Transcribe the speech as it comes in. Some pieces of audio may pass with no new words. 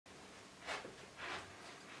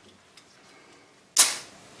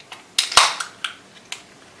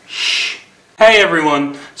Hey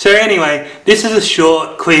everyone, so anyway, this is a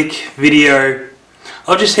short, quick video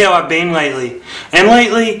of just how I've been lately. And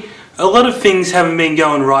lately, a lot of things haven't been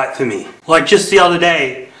going right for me. Like just the other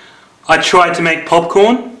day, I tried to make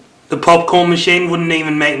popcorn. The popcorn machine wouldn't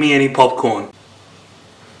even make me any popcorn.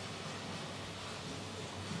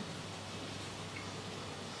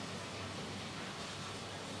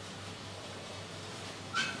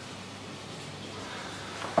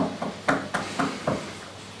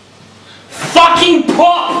 Fucking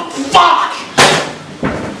pop! Fuck!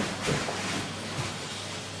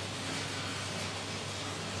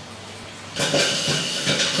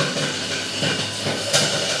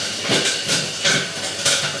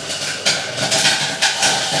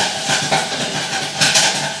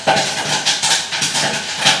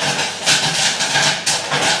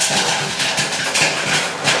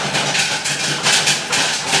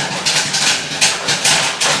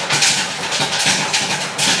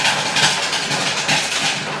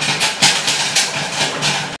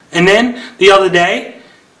 And then, the other day,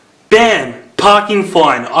 bam! Parking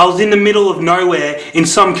fine. I was in the middle of nowhere in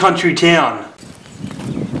some country town.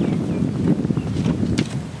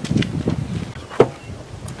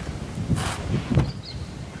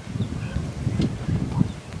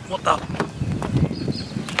 What the?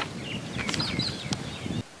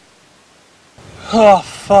 Oh,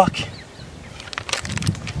 fuck.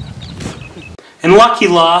 And lucky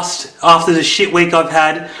last, after the shit week I've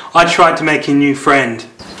had, I tried to make a new friend.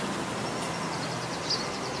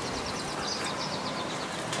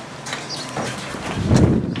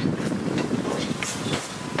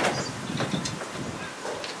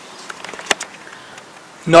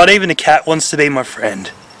 Not even a cat wants to be my friend.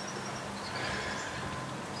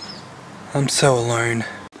 I'm so alone.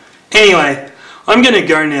 Anyway, I'm gonna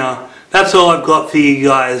go now. That's all I've got for you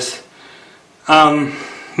guys.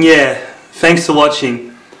 Yeah, thanks for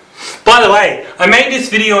watching. By the way, I made this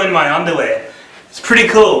video in my underwear. It's pretty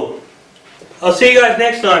cool. I'll see you guys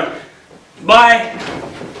next time. Bye!